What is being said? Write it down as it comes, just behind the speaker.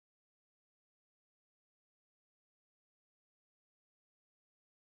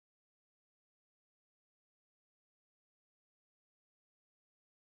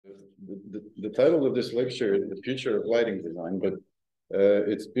The title of this lecture is The Future of Lighting Design, but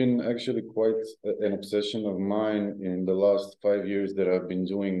it's been actually quite an obsession of mine in the last 5 years that I've been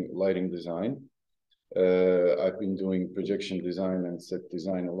doing lighting design. I've been doing projection design and set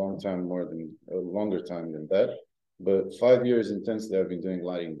design a longer time than that, but 5 years intensely I've been doing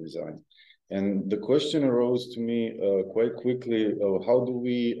lighting design. And the question arose to me quite quickly: how do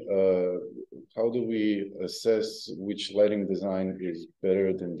we assess which lighting design is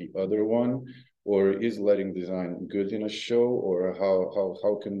better than the other one, or is lighting design good in a show, or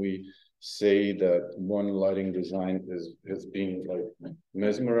how can we say that one lighting design has been like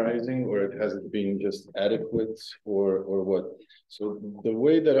mesmerizing, or it hasn't been just adequate, or what? So the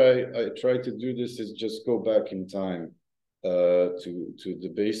way that I try to do this is just go back in time to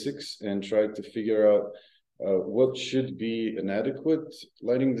the basics and try to figure out what should be an adequate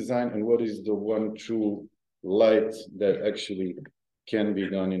lighting design and what is the one true light that actually can be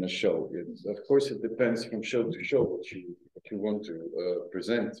done in a show. Of course, it depends from show to show what you want to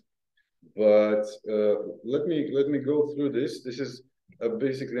present. But let me go through this. This is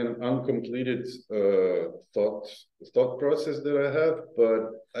basically an uncompleted thought process that I have, but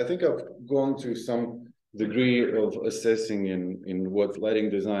I think I've gone to some degree of assessing in what lighting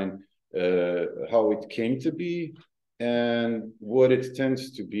design, how it came to be, and what it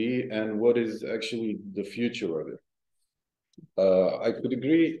tends to be, and what is actually the future of it. I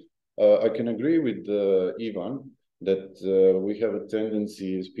can agree with Ivan that we have a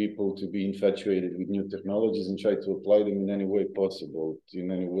tendency as people to be infatuated with new technologies and try to apply them in any way possible,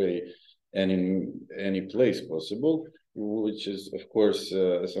 in any way and in any place possible, which is, of course,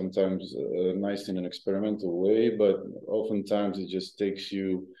 sometimes nice in an experimental way, but oftentimes it just takes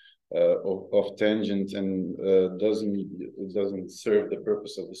you off tangent and doesn't serve the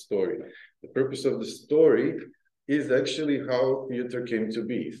purpose of the story. The purpose of the story is actually how theater came to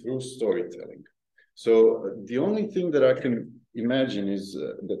be, through storytelling. So the only thing that I can imagine is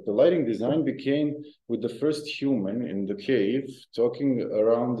that the lighting design became with the first human in the cave, talking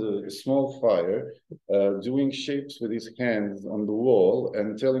around a small fire, doing shapes with his hands on the wall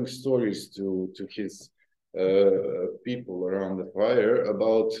and telling stories to his people around the fire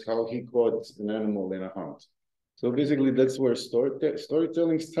about how he caught an animal in a hunt. So basically that's where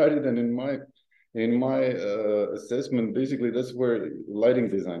storytelling started, and in my assessment, basically that's where lighting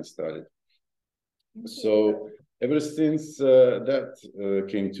design started. So ever since that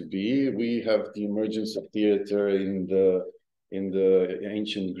came to be, we have the emergence of theater in the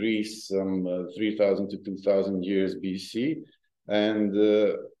ancient Greece, some 3,000 to 2,000 years BC, and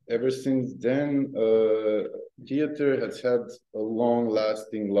ever since then, theater has had a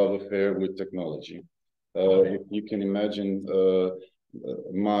long-lasting love affair with technology. If you can imagine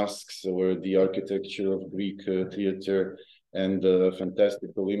masks or the architecture of Greek theater, and the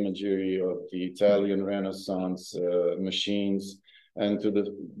fantastical imagery of the Italian Renaissance machines, and to the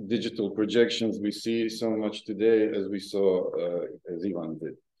digital projections we see so much today, as we saw, as Ivan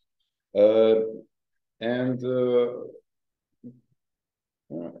did.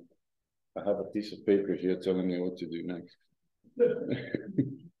 I have a piece of paper here telling me what to do next.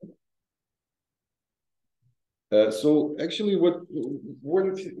 So actually,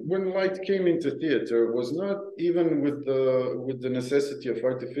 when light came into theater was not even with the necessity of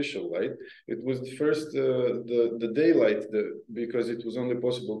artificial light. It was first the daylight, because it was only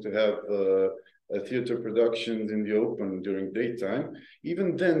possible to have theater productions in the open during daytime.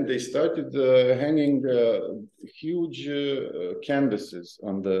 Even then, they started hanging huge canvases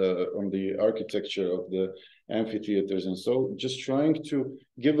on the architecture of the amphitheaters, and so just trying to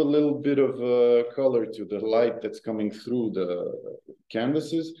give a little bit of color to the light that's coming through the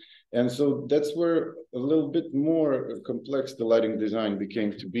canvases. And so that's where a little bit more complex the lighting design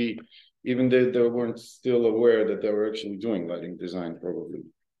became to be, even though they weren't still aware that they were actually doing lighting design, probably.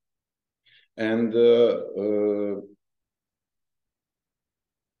 And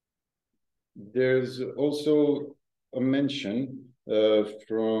there's also a mention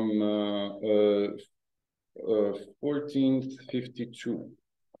from 1452,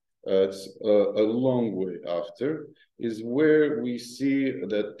 it's a long way after, is where we see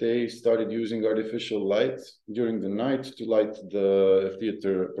that they started using artificial light during the night to light the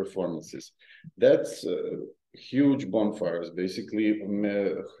theater performances. That's huge bonfires, basically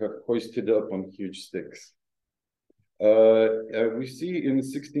hoisted up on huge sticks. We see in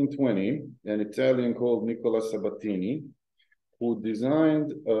 1620 an Italian called Nicola Sabatini, who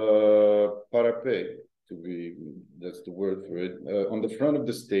designed parapet, that's the word for it, on the front of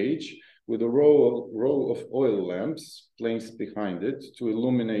the stage, with a row of oil lamps placed behind it to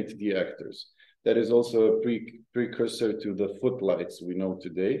illuminate the actors. that is also a precursor to the footlights we know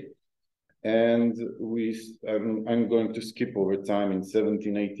today. And I'm going to skip over time. In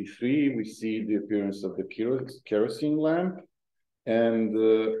 1783, we see the appearance of the kerosene lamp, and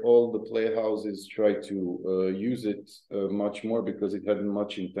all the playhouses try to use it much more because it had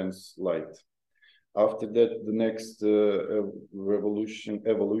much intense light. After that, the next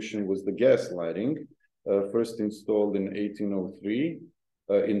evolution was the gas lighting, first installed in 1803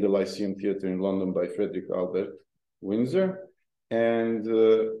 in the Lyceum Theatre in London by Frederick Albert Windsor. And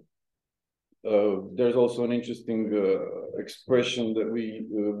there's also an interesting expression that we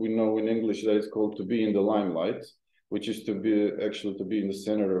know in English that is called to be in the limelight, which is to be in the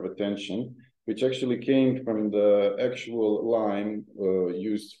center of attention, which actually came from the actual lime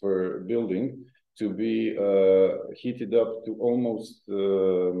used for building to be heated up to almost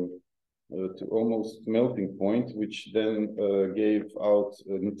melting point, which then gave out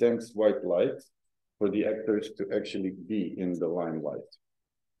an intense white light for the actors to actually be in the limelight.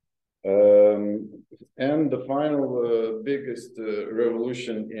 And the final biggest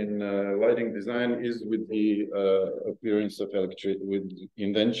revolution in lighting design is with the appearance of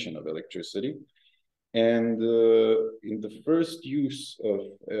invention of electricity. And in the first use of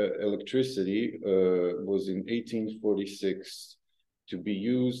electricity was in 1846 to be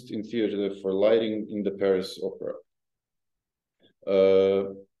used in theater for lighting in the Paris Opera.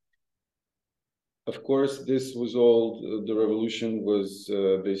 Of course, this was all, the revolution was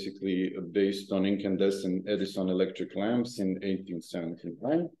basically based on incandescent Edison electric lamps in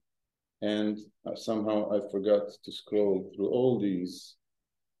 1879. And somehow I forgot to scroll through all these.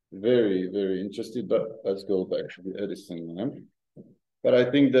 Very, very interested, but let's go back to the Edison lamp. But I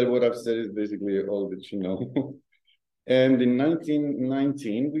think that what I've said is basically all that you know. And in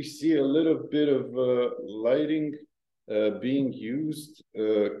 1919, we see a little bit of lighting being used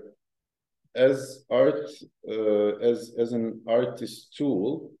as art, as an artist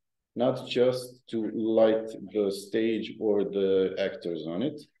tool, not just to light the stage or the actors on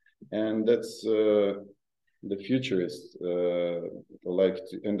it. And that's the futurists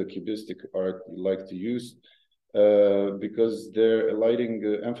and the cubistic art like to use because their lighting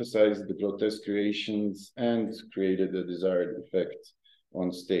emphasized the grotesque creations and created a desired effect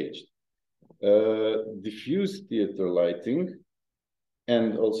on stage. Diffuse theater lighting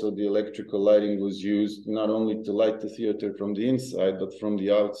and also the electrical lighting was used not only to light the theater from the inside, but from the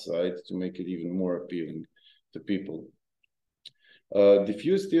outside to make it even more appealing to people.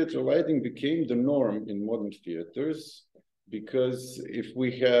 Diffuse theater lighting became the norm in modern theaters because if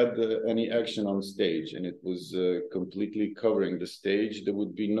we had any action on stage and it was completely covering the stage, there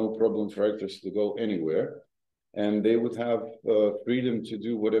would be no problem for actors to go anywhere and they would have freedom to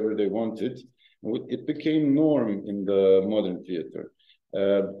do whatever they wanted. It became norm in the modern theater,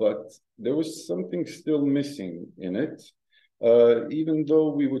 but there was something still missing in it. Even though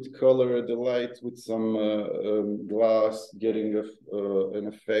we would color the light with some glass, getting an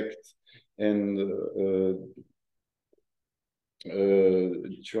effect and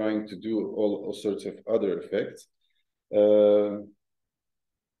trying to do all sorts of other effects.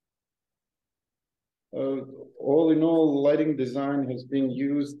 All in all, lighting design has been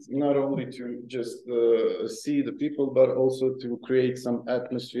used not only to just see the people, but also to create some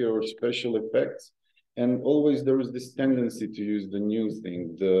atmosphere or special effects. And always there was this tendency to use the new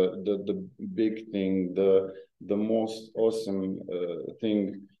thing, the big thing, the most awesome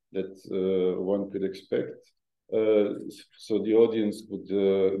thing that one could expect. So the audience would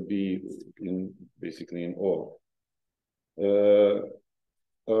be basically in awe.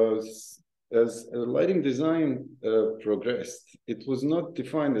 As lighting design progressed, it was not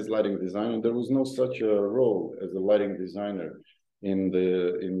defined as lighting design, and there was no such a role as a lighting designer in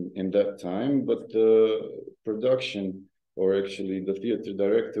that time, but the production, or actually the theater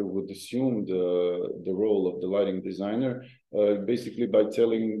director, would assume the role of the lighting designer, basically by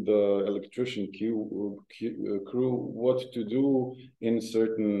telling the electrician crew what to do in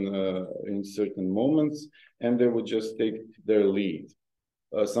certain moments, and they would just take their lead.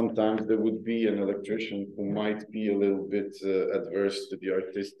 Sometimes there would be an electrician who might be a little bit adverse to the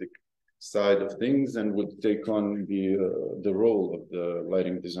artistic side of things and would take on the role of the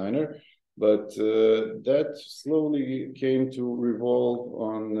lighting designer. But that slowly came to revolve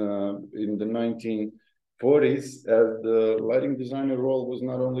on in the 1940s, as the lighting designer role was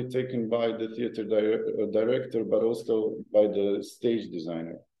not only taken by the theater director, but also by the stage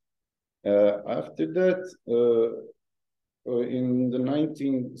designer. After that, in the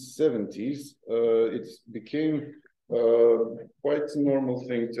 1970s, it became quite a normal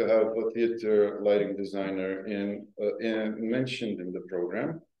thing to have a theater lighting designer mentioned in the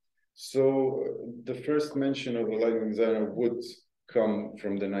program. So the first mention of a lighting designer would come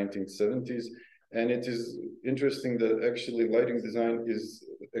from the 1970s. And it is interesting that actually lighting design is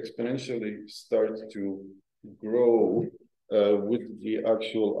exponentially start to grow with the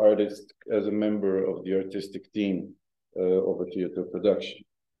actual artist as a member of the artistic team of a theater production.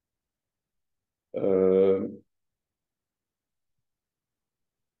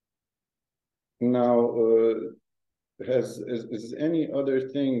 Now, is any other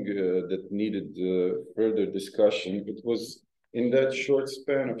thing that needed further discussion? It was in that short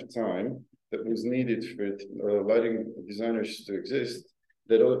span of time that was needed for lighting designers to exist,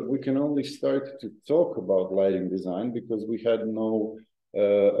 that we can only start to talk about lighting design because we had no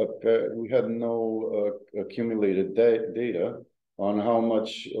accumulated data on how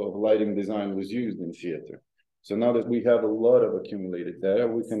much of lighting design was used in theater. So now that we have a lot of accumulated data,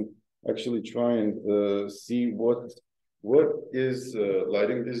 we can actually try and see what is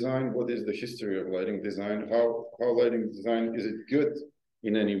lighting design, what is the history of lighting design, how lighting design, is it good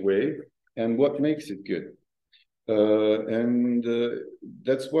in any way, and what makes it good.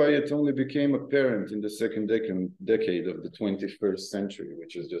 That's why it only became apparent in the second decade of the 21st century,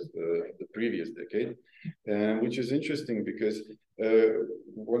 which is just the previous decade, which is interesting because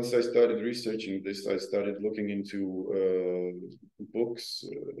once I started researching this, I started looking into books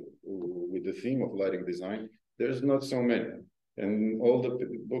with the theme of lighting design. There's not so many, and all the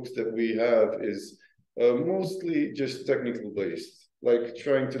books that we have is mostly just technical based, like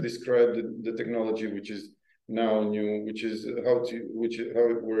trying to describe the technology which is now new, which is how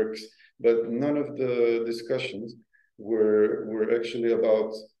it works, but none of the discussions were actually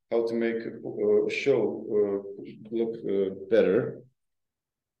about how to make a show look better.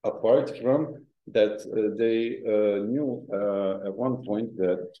 Apart from that, they knew at one point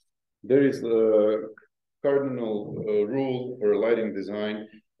that there is a cardinal rule for lighting design,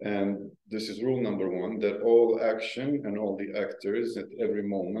 and this is rule number one, that all action and all the actors at every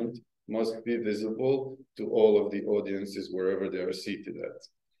moment must be visible to all of the audiences wherever they are seated at.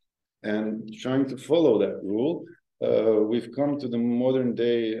 And trying to follow that rule, we've come to the modern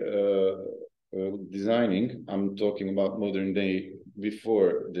day designing. I'm talking about modern day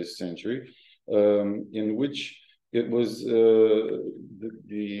before this century, in which it was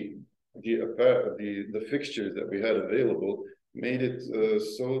the fixtures that we had available made it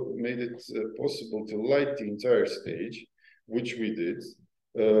possible to light the entire stage, which we did.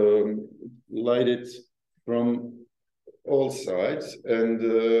 Light it from all sides, and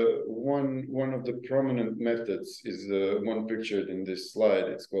one of the prominent methods is one pictured in this slide.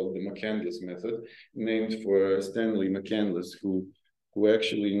 It's called the McCandless method, named for Stanley McCandless, who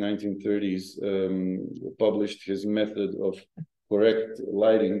actually in 1930s published his method of correct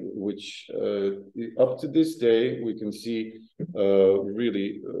lighting, which up to this day we can see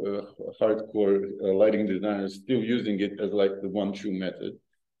really hardcore lighting designers still using it as like the one true method.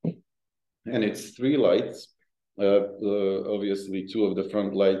 And it's 3 lights, obviously 2 of the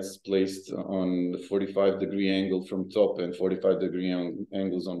front lights placed on the 45-degree angle from top and 45-degree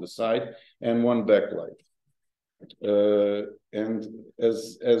angles on the side, and 1 backlight. And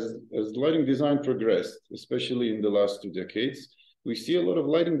as lighting design progressed, especially in the last 2 decades, we see a lot of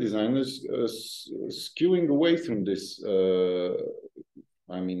lighting designers skewing away from this,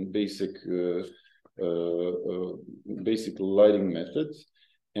 basic lighting methods,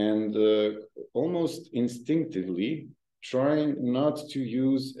 and almost instinctively trying not to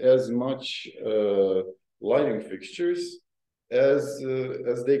use as much lighting fixtures as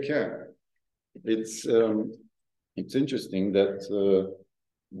they can. It's interesting that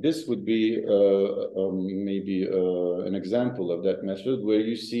this would be maybe an example of that method, where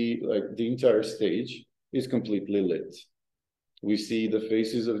you see like the entire stage is completely lit. We see the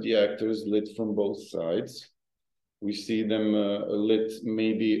faces of the actors lit from both sides. We see them lit,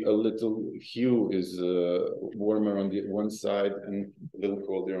 maybe a little hue is warmer on the one side and a little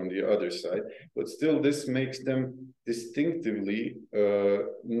colder on the other side, but still this makes them distinctively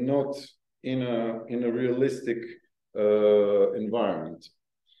not in a realistic environment.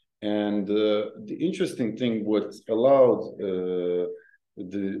 And the interesting thing, what allowed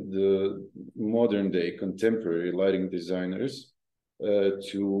the modern day contemporary lighting designers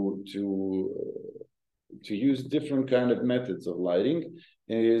to use different kind of methods of lighting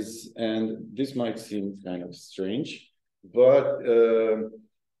is, and this might seem kind of strange, but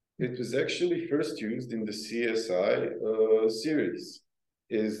it was actually first used in the CSI series,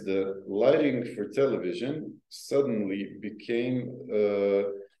 is the lighting for television suddenly became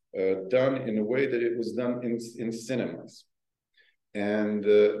done in a way that it was done in cinemas. And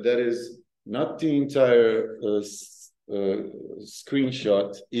that is not the entire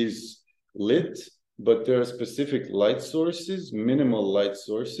screenshot is lit, but there are specific light sources, minimal light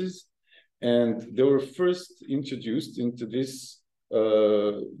sources, and they were first introduced into this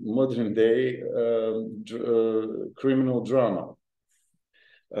modern day criminal drama.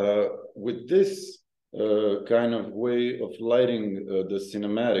 With this kind of way of lighting, the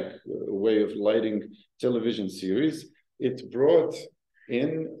cinematic way of lighting television series, it brought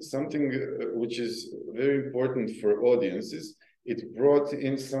in something which is very important for audiences. It brought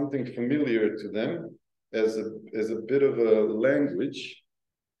in something familiar to them as a bit of a language,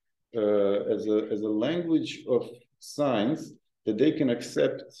 as a language of signs that they can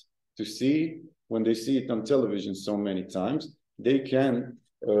accept to see when they see it on television so many times. They can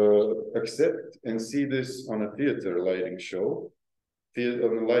accept and see this on a theater lighting show,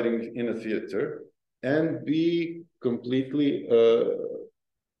 on lighting in a theater, and be completely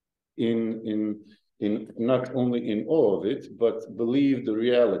in not only in awe of it, but believe the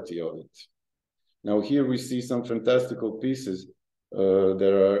reality of it. Now here we see some fantastical pieces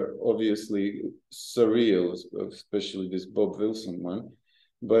that are obviously surreal, especially this Bob Wilson one,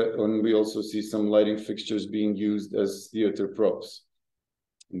 and we also see some lighting fixtures being used as theater props.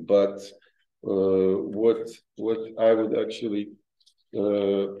 But what I would actually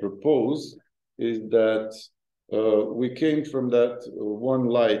propose is that we came from that one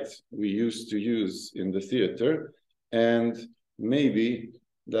light we used to use in the theater, and maybe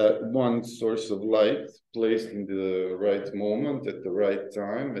that one source of light placed in the right moment, at the right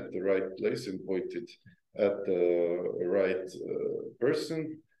time, at the right place, and pointed at the right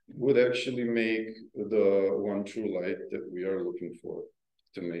person would actually make the one true light that we are looking for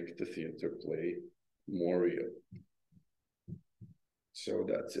to make the theater play more real. So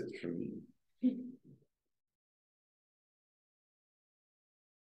that's it from me.